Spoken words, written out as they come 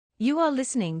You are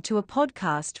listening to a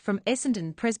podcast from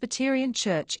Essendon Presbyterian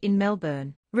Church in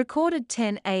Melbourne, recorded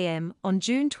 10 a.m. on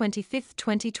June 25,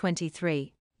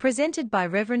 2023, presented by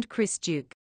Reverend Chris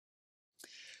Duke.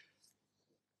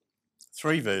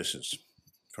 3 verses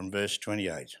from verse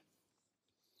 28.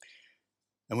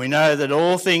 And we know that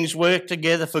all things work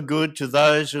together for good to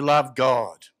those who love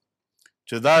God,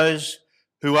 to those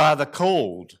who are the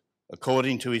called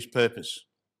according to his purpose.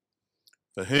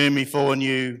 For whom he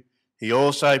foreknew, he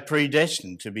also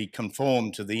predestined to be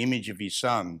conformed to the image of his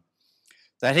Son,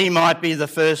 that he might be the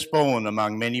firstborn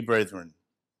among many brethren.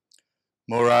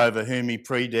 Moreover, whom he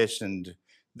predestined,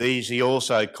 these he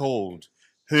also called.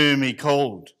 Whom he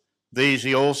called, these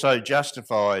he also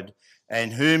justified.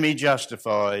 And whom he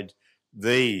justified,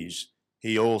 these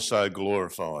he also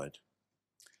glorified.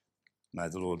 May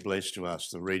the Lord bless to us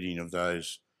the reading of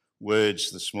those words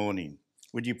this morning.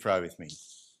 Would you pray with me?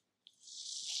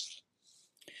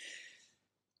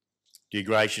 Dear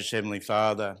gracious Heavenly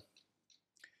Father,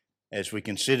 as we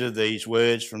consider these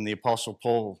words from the Apostle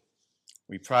Paul,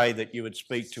 we pray that you would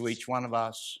speak to each one of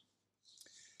us,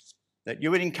 that you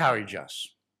would encourage us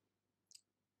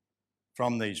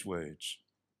from these words.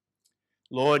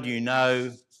 Lord, you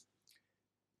know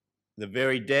the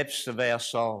very depths of our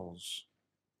souls.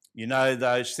 You know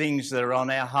those things that are on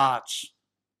our hearts.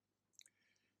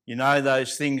 You know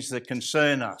those things that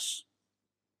concern us.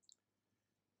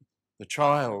 The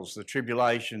trials, the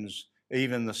tribulations,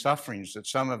 even the sufferings that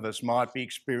some of us might be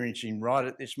experiencing right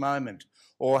at this moment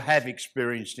or have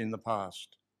experienced in the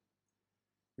past.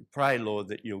 We pray, Lord,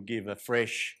 that you'll give a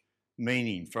fresh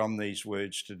meaning from these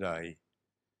words today.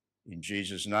 In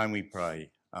Jesus' name we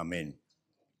pray. Amen.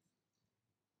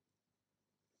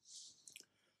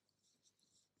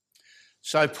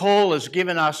 So Paul has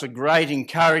given us a great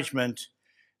encouragement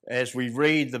as we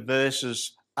read the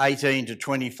verses 18 to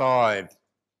 25.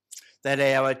 That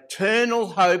our eternal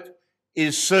hope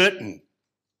is certain.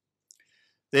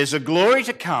 There's a glory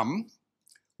to come,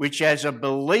 which as a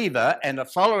believer and a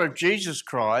follower of Jesus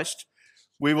Christ,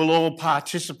 we will all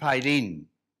participate in.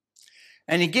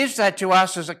 And he gives that to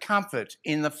us as a comfort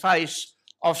in the face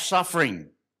of suffering.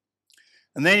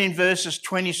 And then in verses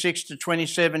 26 to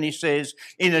 27, he says,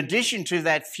 in addition to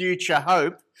that future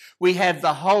hope, we have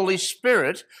the Holy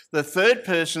Spirit, the third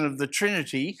person of the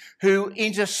Trinity, who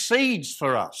intercedes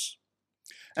for us.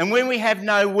 And when we have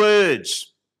no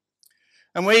words,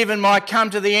 and we even might come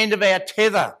to the end of our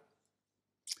tether,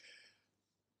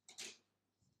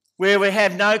 where we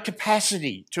have no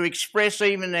capacity to express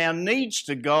even our needs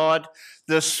to God,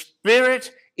 the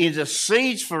Spirit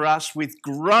intercedes for us with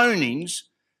groanings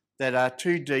that are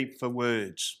too deep for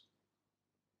words.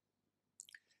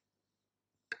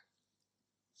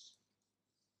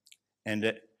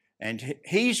 And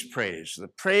his prayers, the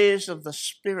prayers of the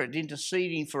Spirit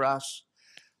interceding for us,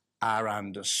 are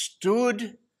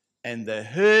understood and they're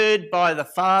heard by the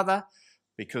Father,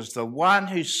 because the one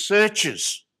who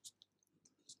searches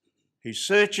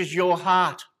your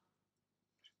heart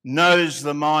knows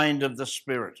the mind of the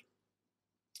Spirit.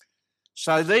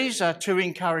 So these are 2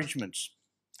 encouragements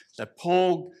that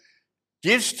Paul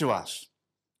gives to us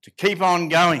to keep on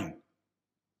going,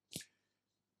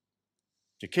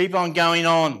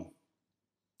 on,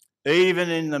 even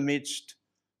in the midst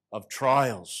of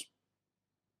trials.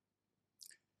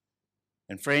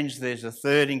 And friends, there's a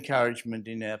third encouragement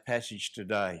in our passage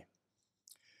today.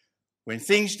 When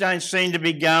things don't seem to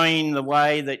be going the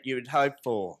way that you would hope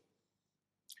for,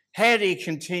 how do you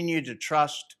continue to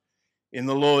trust in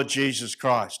the Lord Jesus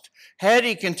Christ? How do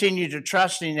you continue to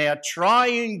trust in our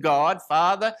triune God,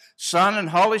 Father, Son and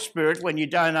Holy Spirit, when you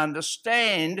don't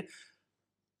understand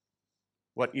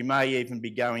what you may even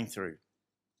be going through?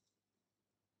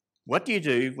 What do you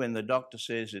do when the doctor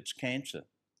says it's cancer?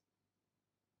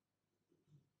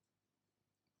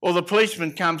 Or the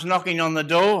policeman comes knocking on the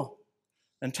door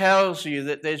and tells you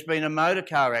that there's been a motor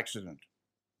car accident?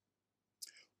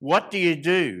 What do you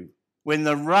do when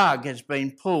the rug has been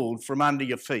pulled from under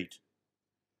your feet?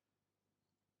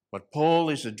 What Paul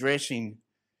is addressing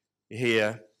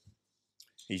here,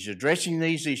 he's addressing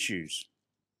these issues.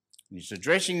 He's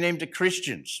addressing them to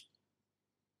Christians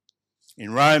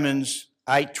in Romans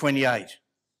 8:28.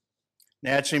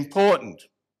 Now it's important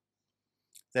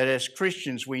that as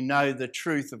Christians we know the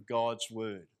truth of God's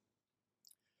word.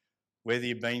 Whether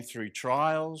you've been through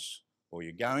trials or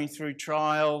you're going through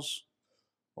trials,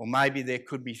 or maybe there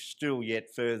could be still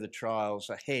yet further trials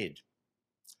ahead,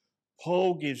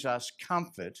 Paul gives us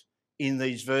comfort in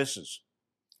these verses.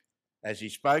 As he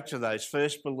spoke to those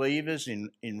first believers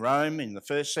in Rome in the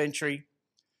first century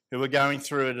who were going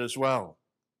through it as well.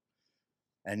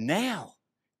 And now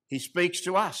he speaks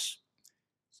to us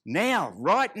Now,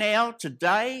 right now,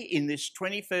 today, in this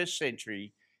 21st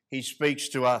century, he speaks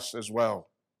to us as well.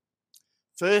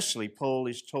 Firstly, Paul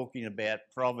is talking about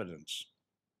providence.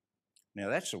 Now,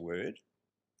 that's a word,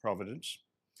 providence.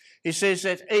 He says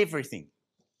that everything,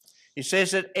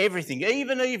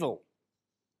 even evil,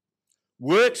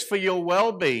 works for your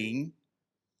well-being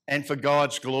and for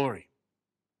God's glory.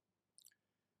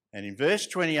 And in verse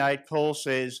 28, Paul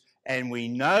says, and we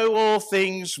know all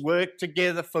things work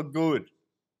together for good.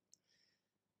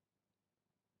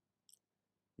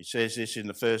 He says this in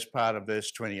the first part of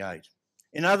verse 28.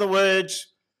 In other words,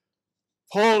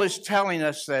 Paul is telling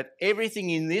us that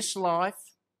everything in this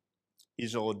life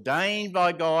is ordained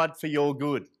by God for your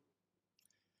good.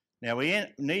 Now, we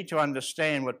need to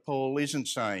understand what Paul isn't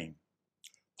saying.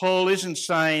 Paul isn't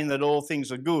saying that all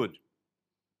things are good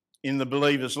in the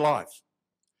believer's life,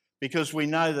 because we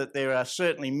know that there are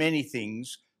certainly many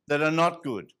things that are not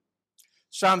good.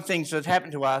 Some things that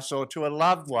happen to us or to a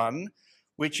loved one,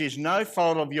 which is no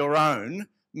fault of your own,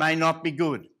 may not be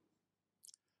good.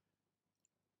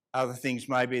 Other things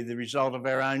may be the result of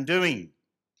our own doing.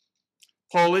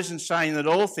 Paul isn't saying that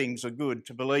all things are good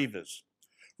to believers.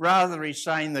 Rather, he's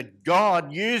saying that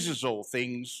God uses all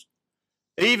things,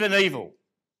 even evil,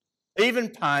 even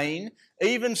pain,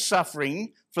 even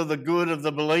suffering, for the good of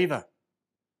the believer.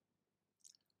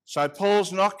 So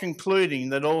Paul's not concluding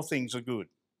that all things are good.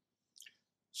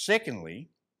 Secondly,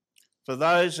 for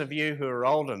those of you who are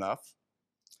old enough,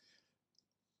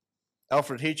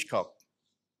 Alfred Hitchcock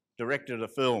directed a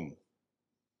film,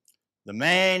 The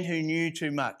Man Who Knew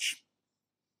Too Much.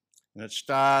 And it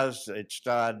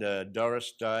starred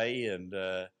Doris Day and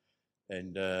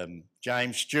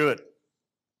James Stewart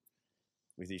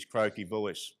with his croaky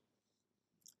voice.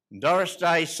 And Doris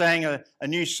Day sang a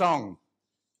new song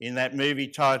in that movie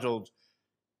titled,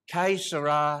 Que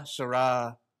sera,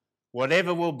 sera,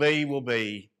 whatever will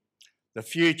be, the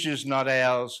future's not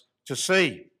ours to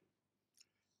see.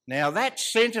 Now that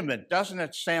sentiment, doesn't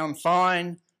it sound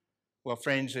fine? Well,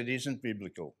 friends, it isn't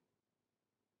biblical,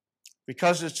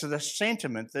 because it's the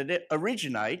sentiment that it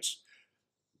originates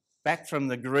back from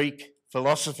the Greek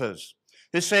philosophers,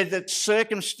 who said that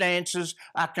circumstances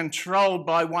are controlled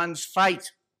by one's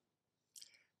fate.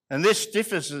 And this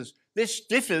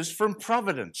differs from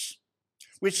providence,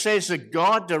 which says that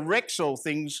God directs all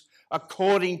things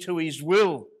according to his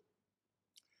will.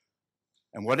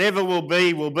 And whatever will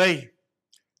be,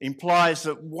 implies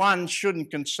that one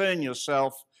shouldn't concern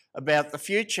yourself about the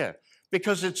future,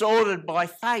 because it's ordered by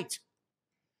fate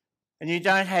and you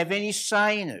don't have any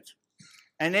say in it,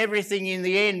 and everything in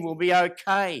the end will be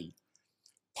okay.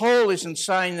 Paul isn't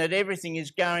saying that everything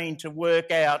is going to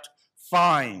work out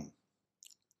fine,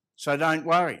 so don't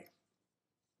worry.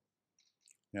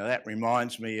 Now that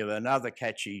reminds me of another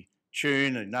catchy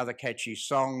tune, another catchy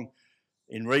song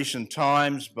in recent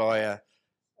times by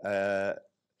a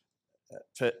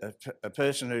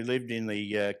person who lived in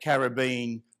the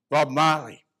Caribbean, Bob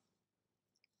Marley.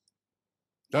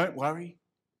 Don't worry,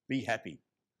 be happy.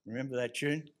 Remember that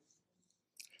tune?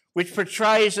 Which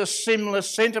portrays a similar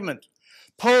sentiment.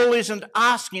 Paul isn't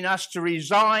asking us to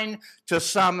resign to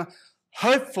some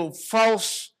hopeful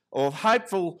fate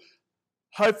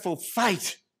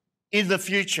in the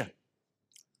future.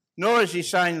 Nor is he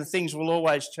saying that things will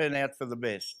always turn out for the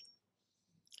best.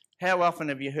 How often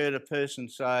have you heard a person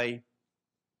say,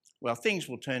 well, things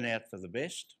will turn out for the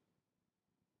best?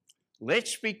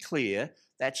 Let's be clear,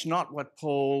 that's not what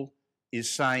Paul is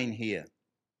saying here.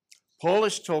 Paul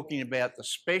is talking about the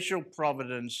special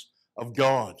providence of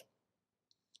God.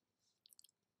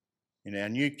 In our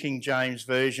New King James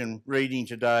Version reading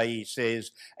today, he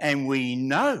says, and we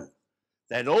know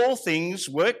that all things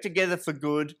work together for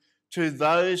good to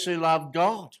those who love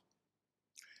God.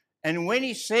 And when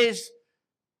he says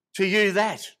to you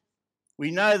that,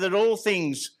 we know that all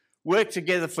things work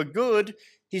together for good,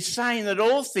 he's saying that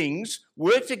all things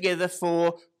work together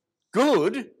for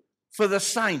good for the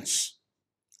saints,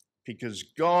 because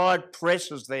God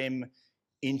presses them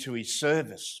into his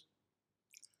service.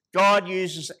 God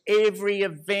uses every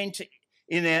event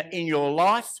in your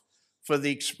life for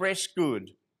the express good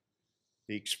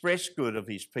of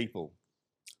his people.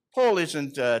 Paul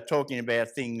isn't talking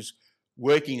about things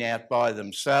working out by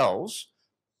themselves,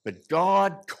 but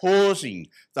God causing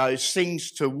those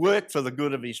things to work for the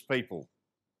good of his people.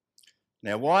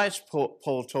 Now, why is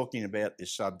Paul talking about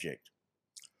this subject?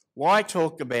 Why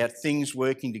talk about things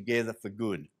working together for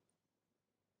good?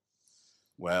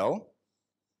 Well,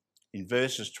 in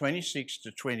verses 26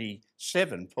 to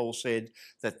 27, Paul said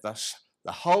that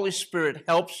the Holy Spirit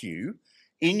helps you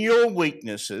in your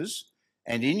weaknesses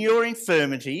and in your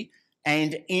infirmity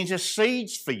and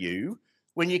intercedes for you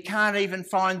when you can't even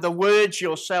find the words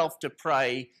yourself to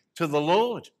pray to the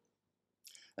Lord.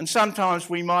 And sometimes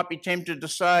we might be tempted to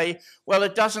say, well,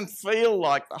 it doesn't feel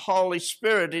like the Holy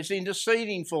Spirit is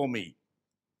interceding for me.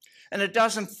 And it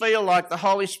doesn't feel like the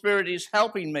Holy Spirit is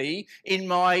helping me in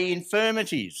my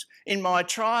infirmities, in my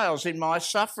trials, in my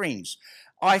sufferings.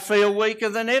 I feel weaker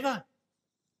than ever.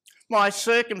 My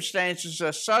circumstances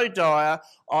are so dire,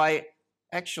 I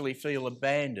actually feel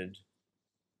abandoned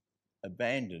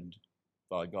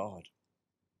by God.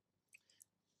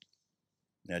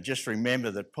 Now just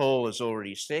remember that Paul has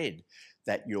already said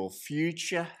that your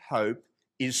future hope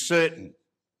is certain.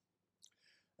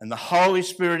 And the Holy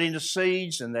Spirit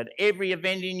intercedes, and that every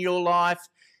event in your life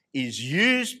is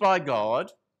used by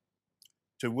God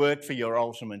to work for your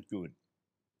ultimate good.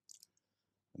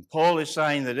 And Paul is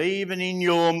saying that even in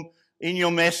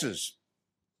your messes,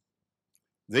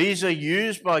 these are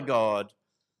used by God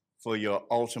for your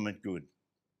ultimate good.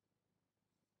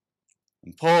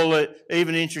 And Paul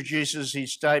even introduces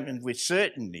his statement with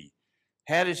certainty.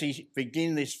 How does he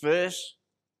begin this verse?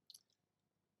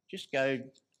 Just go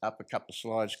up a couple of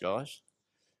slides, guys.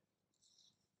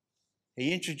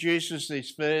 He introduces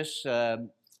this verse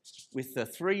with the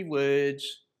three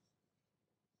words,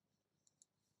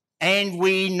 and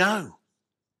we know.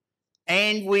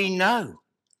 And we know.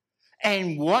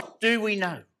 And what do we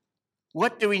know?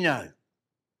 What do we know?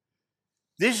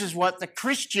 This is what the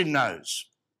Christian knows.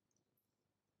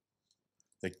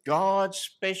 That God's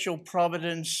special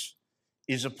providence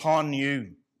is upon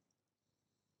you,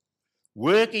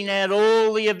 working out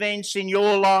all the events in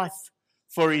your life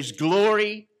for his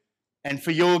glory and for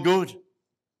your good.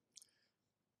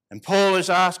 And Paul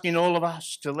is asking all of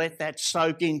us to let that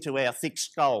soak into our thick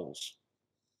skulls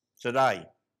today,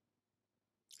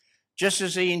 just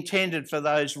as he intended for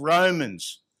those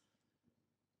Romans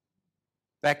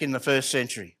back in the first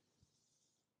century.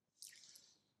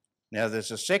 Now,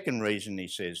 there's a second reason he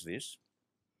says this.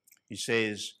 He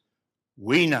says,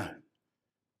 we know,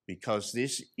 because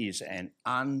this is an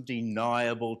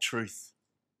undeniable truth.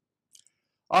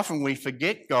 Often we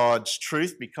forget God's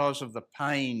truth because of the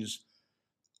pains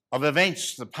of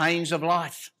events, the pains of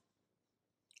life.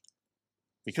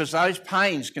 Because those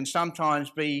pains can sometimes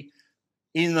be,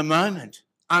 in the moment,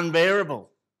 unbearable.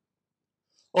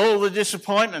 All the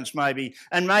disappointments maybe,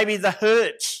 and maybe the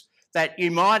hurts that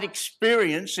you might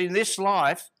experience in this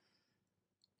life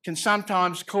can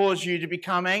sometimes cause you to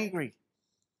become angry.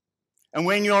 And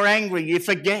when you're angry, you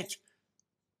forget.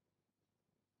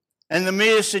 And the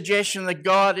mere suggestion that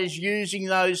God is using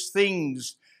those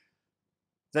things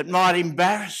that might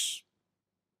embarrass,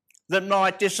 that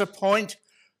might disappoint,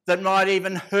 that might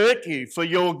even hurt you for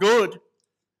your good,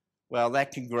 well,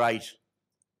 that can grate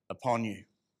upon you.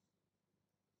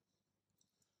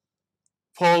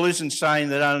 Paul isn't saying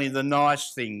that only the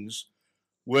nice things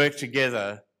work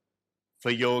together for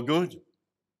your good.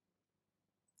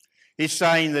 He's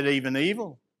saying that even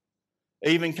evil,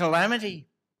 even calamity,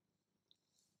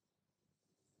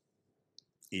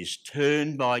 is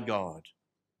turned by God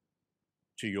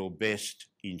to your best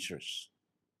interests.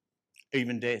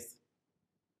 Even death,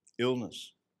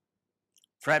 illness,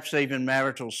 perhaps even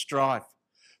marital strife,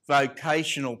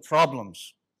 vocational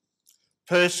problems,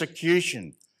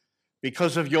 persecution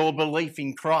because of your belief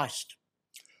in Christ,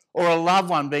 or a loved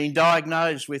one being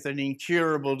diagnosed with an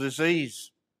incurable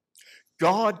disease.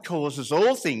 God causes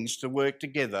all things to work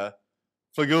together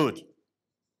for good.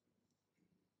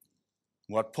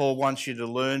 What Paul wants you to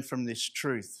learn from this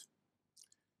truth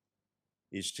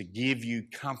is to give you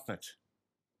comfort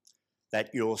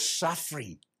that your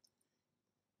suffering,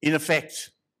 in effect,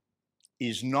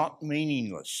 is not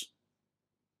meaningless.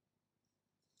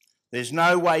 There's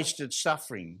no wasted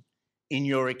suffering in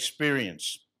your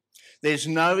experience. There's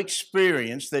no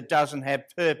experience that doesn't have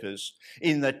purpose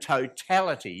in the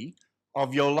totality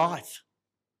of your life.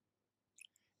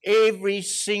 Every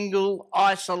single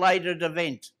isolated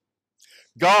event,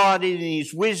 God in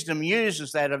his wisdom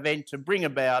uses that event to bring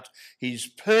about his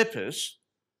purpose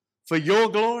for your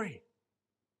glory.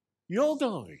 Your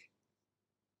glory.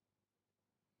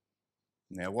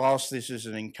 Now, whilst this is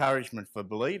an encouragement for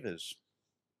believers,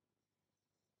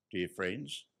 dear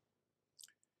friends,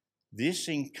 this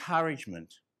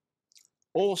encouragement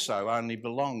also only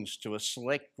belongs to a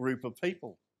select group of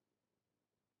people.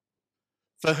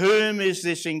 For whom is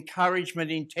this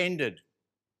encouragement intended?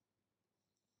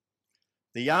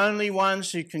 The only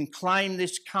ones who can claim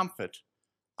this comfort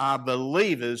are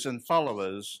believers and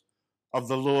followers of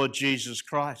the Lord Jesus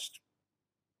Christ.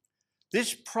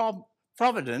 This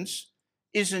providence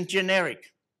isn't generic.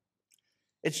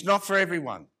 It's not for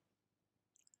everyone.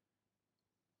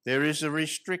 There is a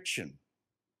restriction.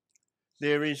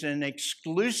 there is an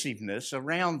exclusiveness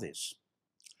around this.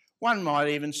 One might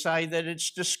even say that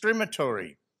it's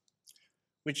discriminatory,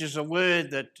 which is a word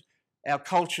that our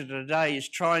culture today is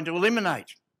trying to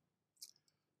eliminate.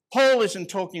 Paul isn't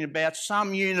talking about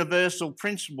some universal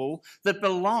principle that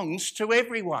belongs to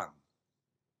everyone.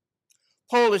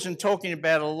 Paul isn't talking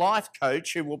about a life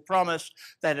coach who will promise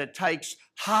that it takes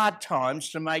hard times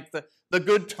to make the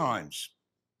good times.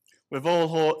 We've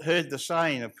all heard the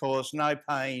saying, of course, no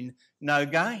pain, no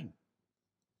gain.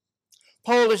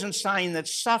 Paul isn't saying that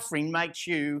suffering makes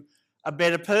you a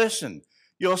better person.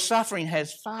 Your suffering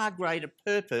has far greater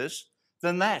purpose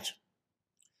than that.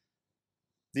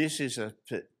 This is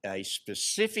a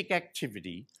specific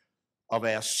activity of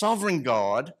our sovereign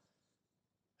God,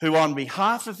 who on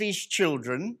behalf of his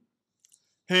children,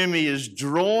 whom he has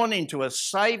drawn into a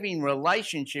saving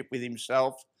relationship with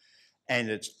himself, and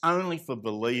it's only for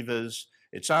believers,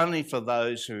 it's only for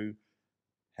those who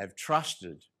have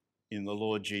trusted in the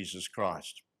Lord Jesus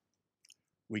Christ.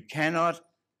 We cannot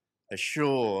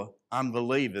assure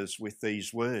unbelievers with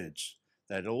these words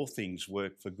that all things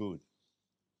work for good.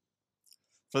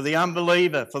 For the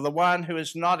unbeliever, for the one who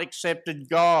has not accepted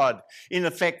God, in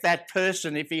effect that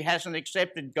person, if he hasn't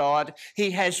accepted God,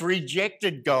 he has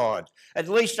rejected God, at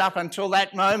least up until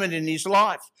that moment in his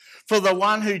life. For the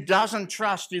one who doesn't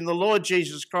trust in the Lord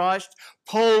Jesus Christ,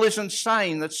 Paul isn't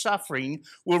saying that suffering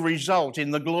will result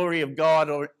in the glory of God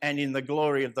and in the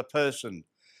glory of the person.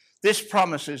 This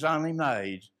promise is only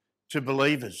made to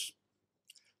believers,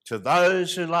 to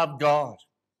those who love God.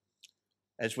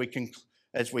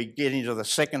 As we get into the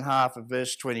second half of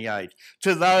verse 28,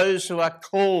 to those who are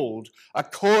called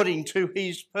according to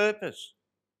his purpose.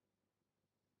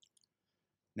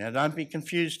 Now, don't be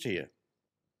confused here.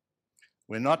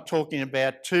 We're not talking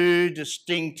about two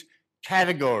distinct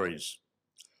categories.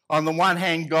 On the one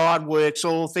hand, God works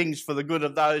all things for the good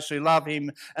of those who love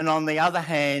him, and on the other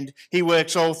hand, he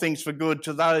works all things for good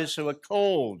to those who are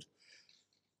called,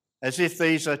 as if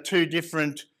these are two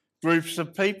different groups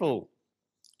of people.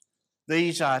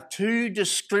 These are two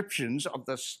descriptions of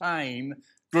the same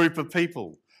group of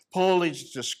people. Paul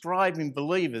is describing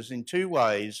believers in two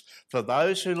ways: for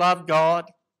those who love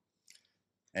God,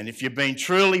 and if you've been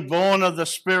truly born of the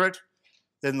Spirit,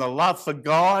 then the love for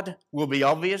God will be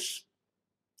obvious.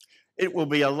 It will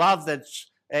be a love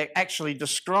that's actually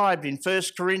described in 1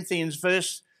 Corinthians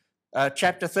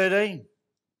chapter 13.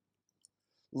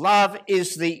 Love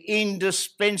is the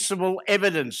indispensable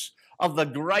evidence of the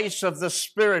grace of the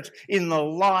Spirit in the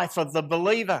life of the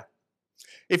believer.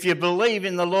 If you believe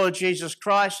in the Lord Jesus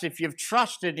Christ, if you've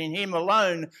trusted in him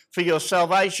alone for your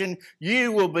salvation,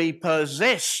 you will be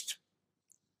possessed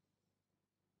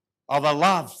of a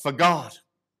love for God.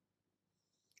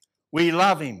 We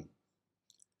love him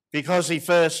because he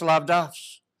first loved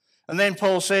us. And then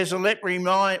Paul says, and let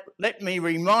me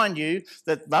remind you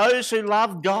that those who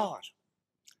love God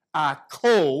are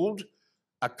called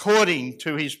according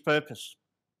to his purpose.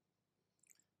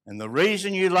 And the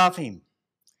reason you love him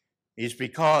is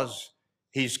because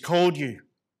he's called you.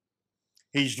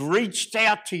 He's reached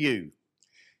out to you.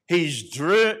 He's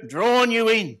drawn you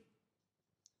in.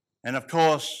 And of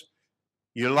course,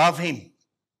 you love him.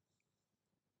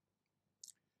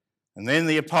 And then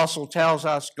the apostle tells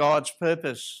us God's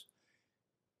purpose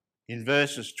in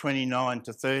verses 29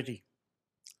 to 30.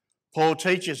 Paul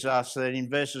teaches us that in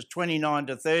verses 29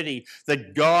 to 30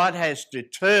 that God has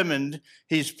determined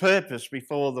his purpose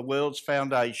before the world's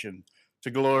foundation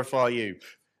to glorify you.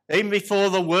 Even before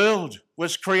the world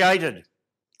was created,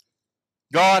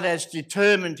 God has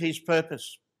determined his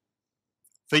purpose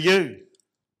for you.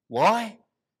 Why?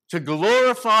 To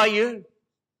glorify you.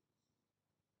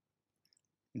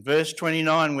 In verse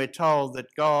 29, we're told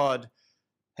that God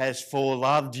has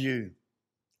foreloved you.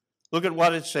 Look at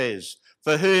what it says.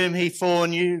 For whom he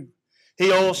foreknew,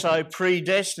 he also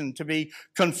predestined to be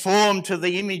conformed to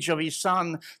the image of his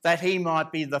Son, that he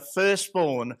might be the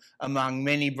firstborn among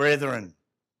many brethren.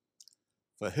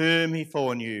 For whom he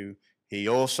foreknew, he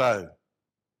also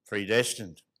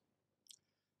predestined.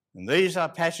 And these are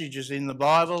passages in the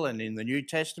Bible and in the New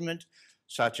Testament,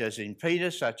 such as in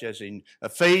Peter, such as in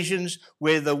Ephesians,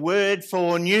 where the word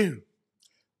foreknew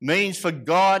means for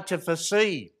God to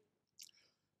foresee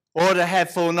or to have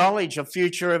foreknowledge of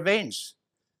future events.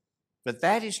 But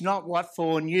that is not what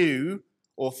foreknew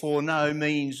or foreknow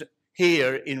means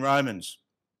here in Romans.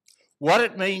 What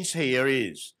it means here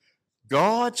is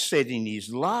God setting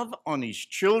his love on his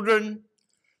children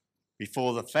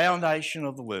before the foundation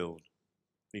of the world,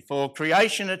 before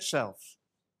creation itself.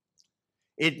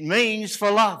 It means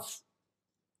for love.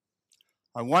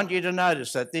 I want you to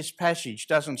notice that this passage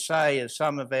doesn't say, as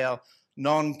some of our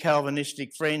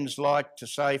non-Calvinistic friends like to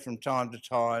say from time to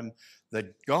time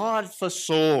that God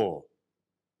foresaw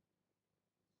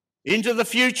into the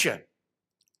future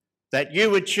that you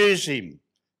would choose him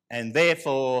and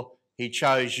therefore he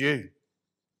chose you.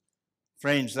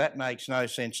 Friends, that makes no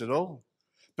sense at all.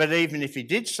 But even if he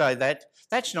did say that,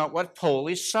 that's not what Paul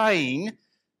is saying,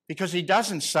 because he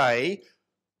doesn't say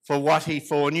for what he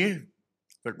foreknew,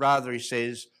 but rather he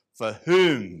says for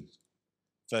whom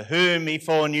he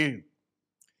foreknew.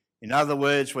 In other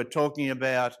words, we're talking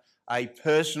about a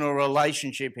personal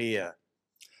relationship here.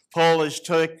 Paul is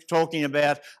talking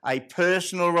about a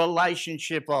personal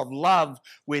relationship of love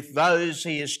with those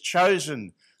he has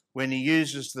chosen when he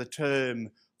uses the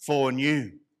term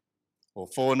foreknew or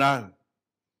foreknow.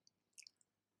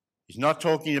 He's not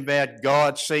talking about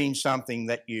God seeing something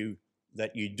that you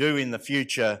do in the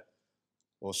future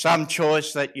or some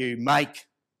choice that you make.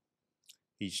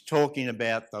 He's talking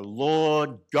about the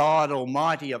Lord God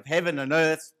Almighty of heaven and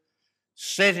earth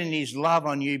setting his love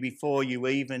on you before you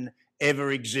even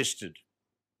ever existed.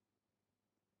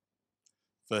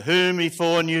 For whom he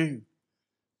foreknew,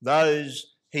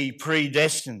 those he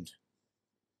predestined.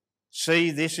 See,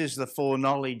 this is the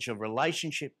foreknowledge of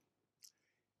relationship.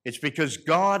 It's because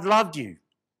God loved you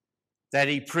that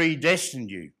he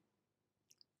predestined you.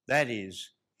 That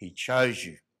is, he chose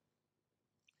you.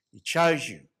 He chose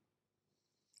you.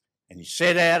 And he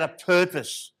set out a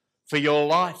purpose for your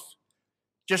life.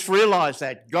 Just realise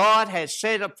that God has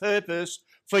set a purpose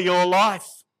for your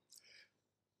life.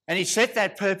 And he set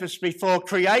that purpose before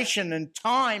creation and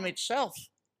time itself.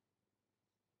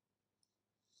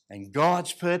 And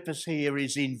God's purpose here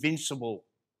is invincible.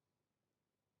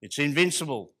 It's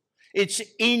invincible. It's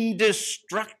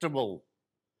indestructible.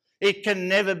 It can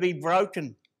never be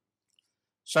broken.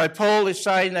 So Paul is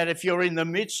saying that if you're in the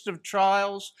midst of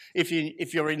trials, if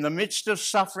you're in the midst of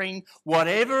suffering,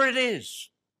 whatever it is,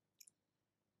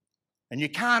 and you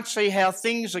can't see how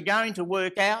things are going to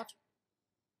work out,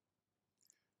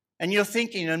 and you're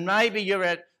thinking, and maybe you're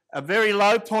at a very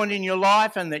low point in your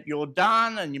life and that you're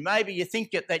done, and maybe you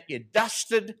think that you're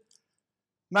dusted.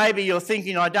 Maybe you're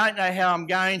thinking, I don't know how I'm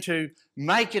going to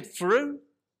make it through.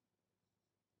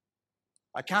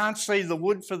 I can't see the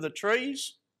wood for the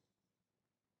trees.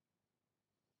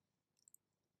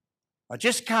 I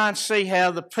just can't see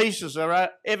how the pieces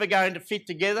are ever going to fit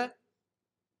together.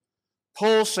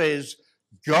 Paul says,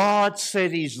 God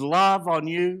set his love on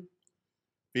you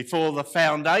before the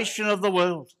foundation of the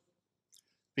world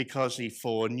because he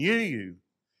foreknew you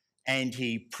and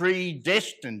he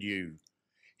predestined you.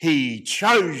 He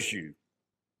chose you.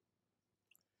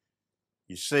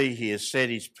 You see, he has set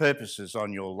his purposes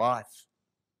on your life,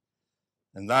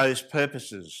 and those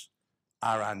purposes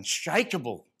are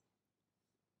unshakable.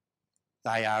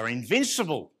 They are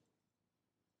invincible.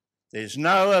 There's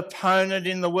no opponent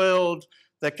in the world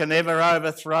that can ever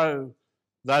overthrow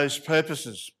those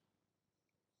purposes.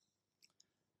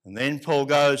 And then Paul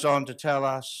goes on to tell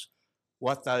us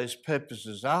what those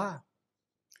purposes are.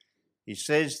 He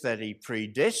says that he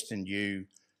predestined you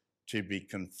to be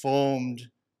conformed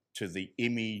to the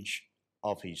image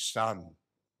of his Son.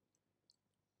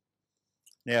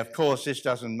 Now, of course, this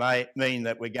doesn't mean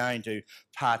that we're going to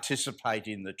participate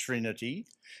in the Trinity.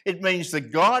 It means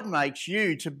that God makes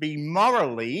you to be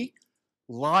morally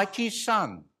like his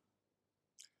Son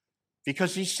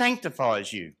because he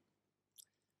sanctifies you.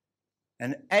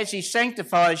 And as he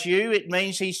sanctifies you, it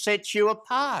means he sets you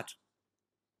apart.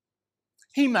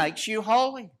 He makes you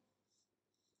holy.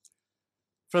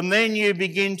 From then you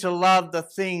begin to love the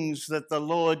things that the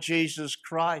Lord Jesus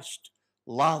Christ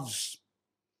loves.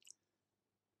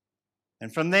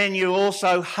 And from then you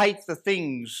also hate the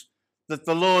things that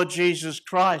the Lord Jesus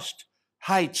Christ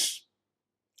hates.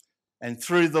 And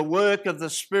through the work of the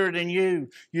Spirit in you,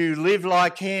 you live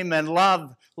like him and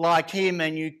love like him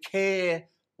and you care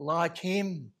like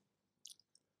him.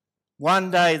 One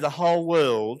day the whole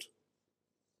world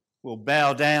will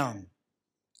bow down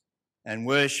and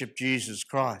worship Jesus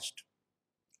Christ.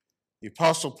 The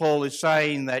Apostle Paul is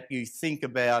saying that you think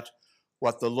about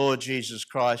what the Lord Jesus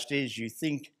Christ is. You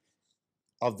think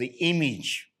of the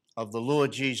image of the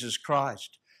Lord Jesus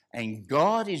Christ. And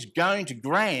God is going to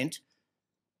grant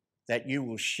that you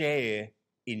will share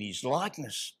in his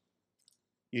likeness.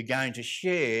 You're going to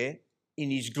share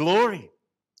in his glory.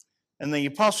 And the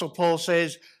Apostle Paul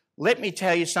says, let me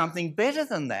tell you something better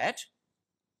than that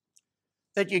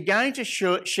you're going to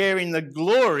share in the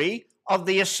glory of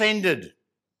the ascended,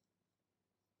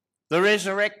 the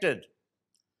resurrected,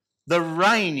 the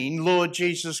reigning Lord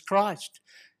Jesus Christ.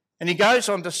 And he goes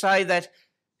on to say that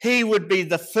he would be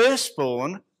the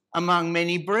firstborn among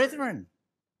many brethren.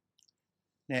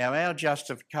 Now, our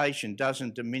justification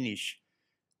doesn't diminish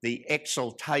the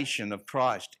exaltation of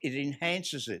Christ. It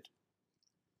enhances it.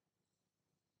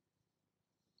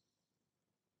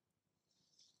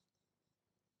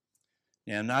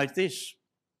 Now, note this.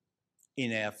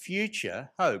 In our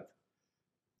future hope,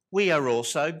 we are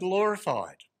also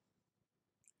glorified.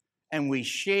 And we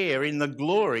share in the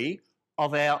glory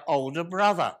of our older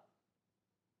brother.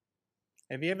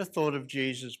 Have you ever thought of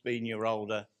Jesus being your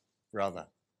older brother?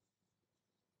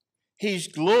 His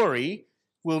glory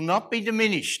will not be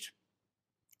diminished.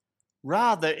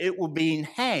 Rather, it will be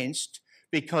enhanced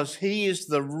because he is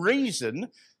the reason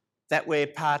that we're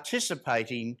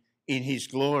participating in his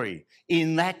glory,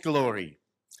 in that glory.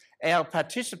 Our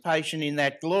participation in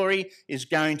that glory is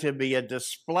going to be a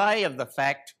display of the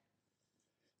fact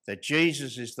that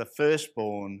Jesus is the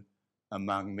firstborn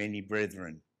among many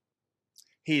brethren.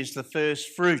 He is the first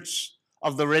fruits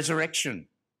of the resurrection.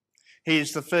 He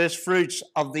is the first fruits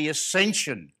of the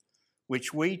ascension,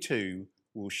 which we too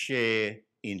will share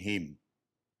in him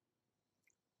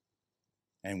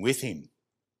and with him.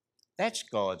 That's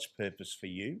God's purpose for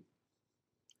you.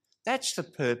 That's the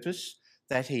purpose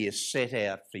that he has set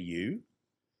out for you.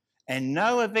 And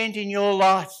no event in your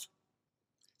life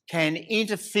can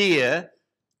interfere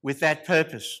with that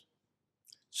purpose.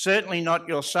 Certainly not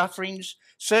your sufferings,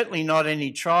 certainly not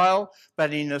any trial,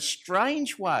 but in a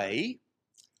strange way,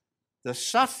 the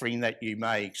suffering that you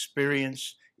may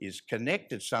experience is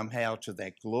connected somehow to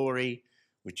that glory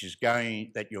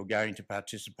that you're going to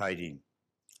participate in.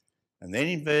 And then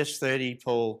in verse 30,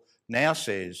 Paul now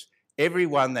says,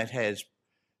 everyone that has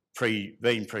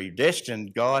been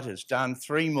predestined, God has done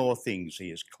three more things. He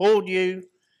has called you,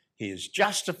 he has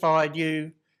justified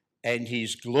you, and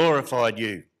he's glorified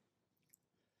you.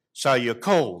 So you're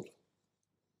called,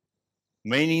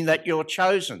 meaning that you're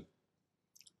chosen.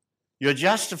 You're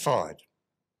justified,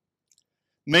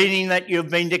 meaning that you've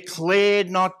been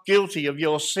declared not guilty of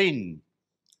your sin.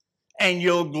 And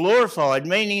you're glorified,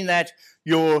 meaning that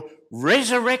you're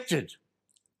resurrected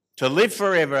to live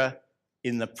forever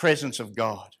in the presence of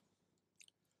God.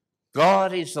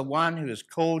 God is the one who has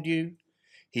called you.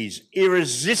 He's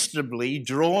irresistibly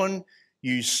drawn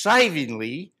you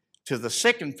savingly to the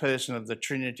second person of the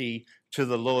Trinity, to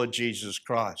the Lord Jesus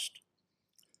Christ.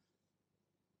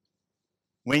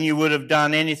 When you would have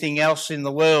done anything else in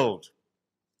the world,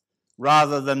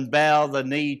 rather than bow the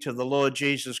knee to the Lord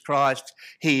Jesus Christ,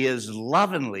 he has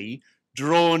lovingly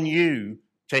drawn you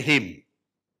to him.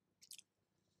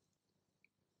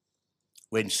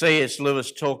 When C.S.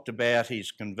 Lewis talked about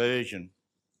his conversion,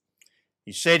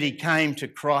 he said he came to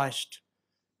Christ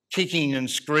kicking and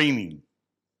screaming.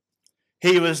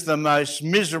 He was the most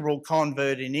miserable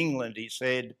convert in England, he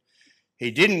said. He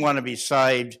didn't want to be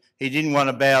saved. He didn't want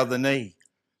to bow the knee.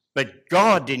 But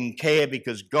God didn't care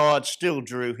because God still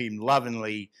drew him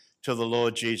lovingly to the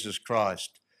Lord Jesus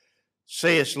Christ.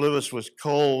 C.S. Lewis was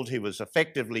called, he was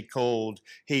effectively called,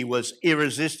 he was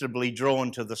irresistibly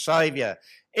drawn to the Saviour.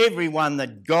 Everyone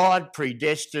that God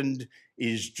predestined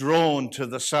is drawn to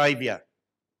the Saviour.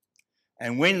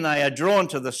 And when they are drawn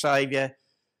to the Saviour,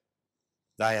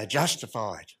 they are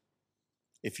justified.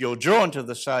 If you're drawn to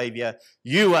the Saviour,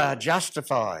 you are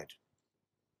justified.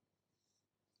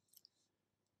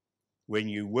 When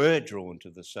you were drawn to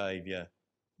the Saviour,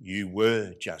 you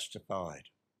were justified.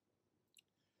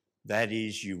 That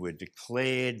is, you were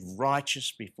declared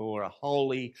righteous before a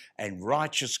holy and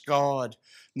righteous God,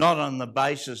 not on the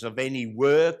basis of any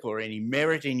work or any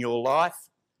merit in your life,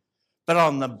 but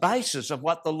on the basis of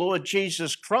what the Lord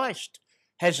Jesus Christ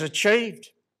has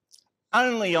achieved.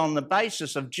 Only on the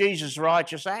basis of Jesus'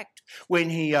 righteous act, when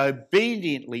he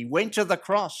obediently went to the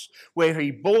cross, where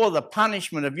he bore the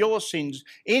punishment of your sins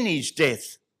in his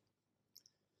death.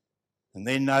 And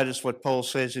then notice what Paul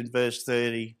says in verse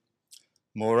 30.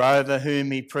 Moreover,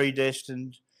 whom he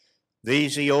predestined,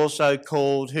 these he also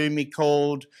called. Whom he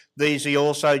called, these he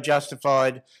also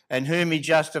justified. And whom he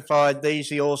justified, these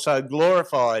he also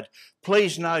glorified.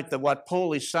 Please note that what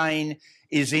Paul is saying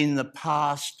is in the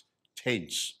past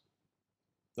tense.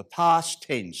 The past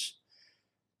tense.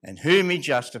 And whom he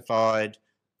justified,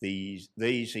 these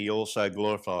he also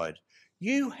glorified.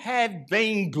 You have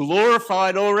been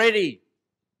glorified already.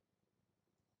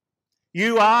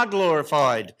 You are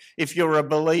glorified if you're a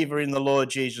believer in the Lord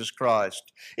Jesus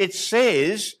Christ. It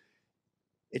says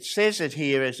it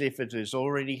here as if it has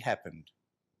already happened.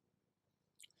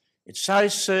 It's so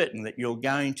certain that you're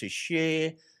going to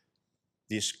share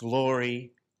this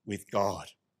glory with God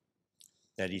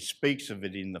that he speaks of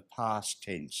it in the past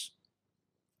tense.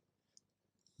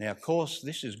 Now, of course,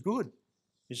 this is good,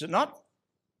 is it not?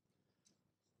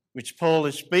 Which Paul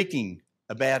is speaking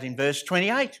about in verse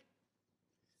 28.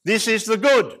 This is the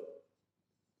good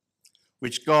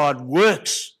which God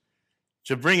works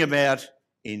to bring about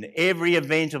in every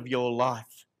event of your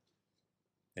life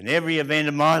and every event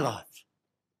of my life.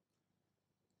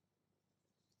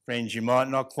 Friends, you might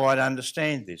not quite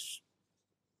understand this.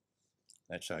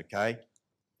 That's okay.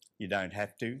 You don't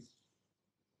have to.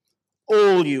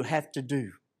 All you have to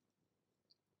do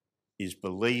is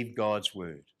believe God's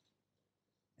word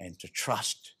and to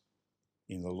trust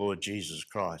in the Lord Jesus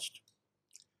Christ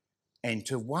and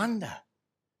to wonder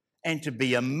and to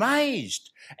be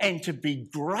amazed and to be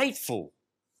grateful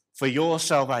for your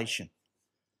salvation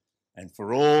and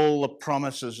for all the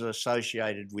promises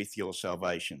associated with your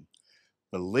salvation.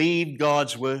 Believe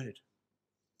God's word.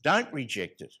 Don't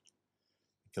reject it.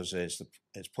 Because as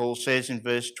Paul says in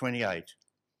verse 28,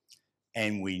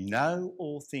 and we know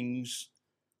all things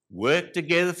work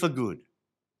together for good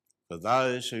for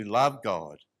those who love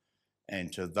God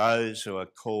and to those who are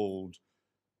called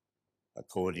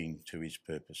according to his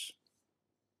purpose.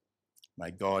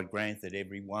 May God grant that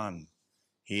everyone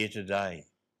here today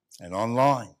and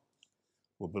online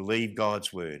will believe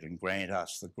God's word and grant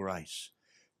us the grace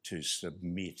to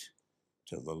submit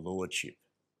to the lordship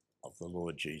of the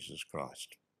Lord Jesus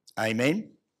Christ.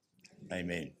 Amen?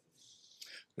 Amen.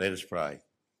 Let us pray.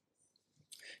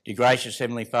 Dear gracious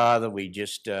Heavenly Father, we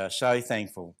just so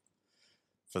thankful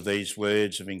for these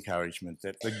words of encouragement,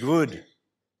 that the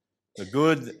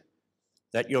good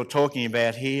that you're talking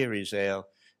about here is our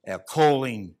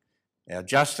calling, our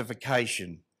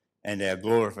justification and our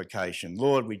glorification.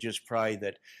 Lord, we just pray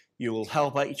that you will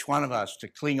help each one of us to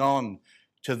cling on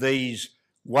to these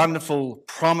wonderful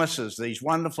promises, these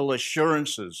wonderful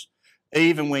assurances,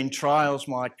 even when trials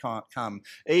might come,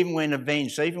 even when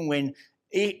events, even when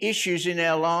issues in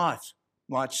our life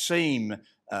might seem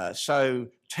so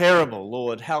terrible.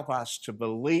 Lord, help us to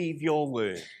believe your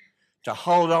word, to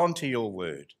hold on to your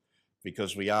word,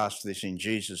 because we ask this in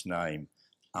Jesus' name.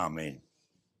 Amen.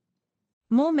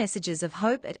 More messages of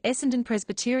hope at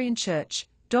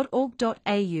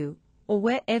essendonpresbyterianchurch.org.au or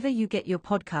wherever you get your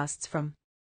podcasts from.